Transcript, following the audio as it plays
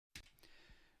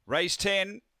Race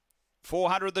 10,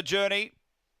 400 the journey.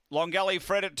 Long Gully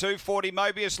Fred at 240,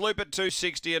 Mobius Loop at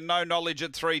 260 and No Knowledge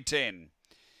at 310.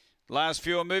 Last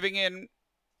few are moving in.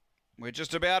 We're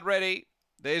just about ready.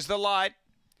 There's the light.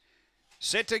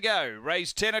 Set to go.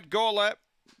 Race 10 at Gawler.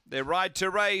 They're ride to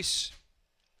race.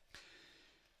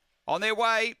 On their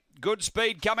way. Good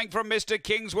speed coming from Mr.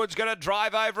 Kingswood's going to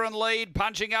drive over and lead.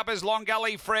 Punching up is Long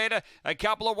Gully Fred. A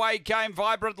couple away came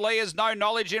Vibrantly as No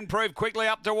Knowledge improved quickly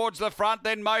up towards the front.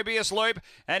 Then Mobius Loop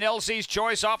and Elsie's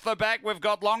Choice off the back. We've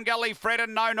got Long Gully Fred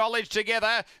and No Knowledge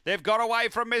together. They've got away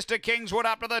from Mr. Kingswood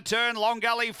up to the turn. Long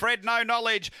Gully Fred, No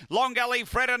Knowledge. Long Gully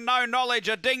Fred and No Knowledge.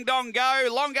 A ding-dong go.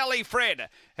 Long Gully Fred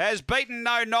has beaten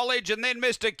No Knowledge, and then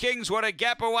Mr. Kingswood a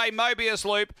gap away Mobius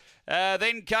Loop.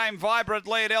 Then came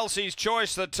Vibrantly at Elsie's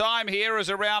Choice. The time here is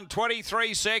around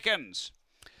 23 seconds.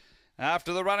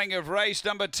 After the running of race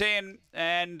number 10,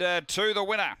 and to the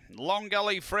winner, Long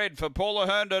Gully Fred for Paula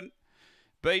Herndon.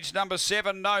 Beats number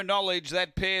 7, No Knowledge.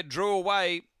 That pair drew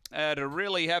away to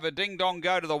really have a ding-dong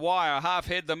go to the wire. Half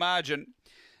head the margin.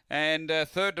 And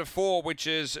third to 4, which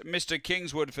is Mr.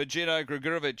 Kingswood for Gino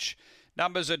Grigorovich.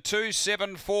 Numbers are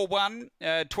 2741,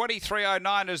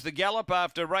 2309 is the gallop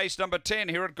after race number 10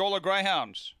 here at Gawler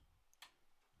Greyhounds.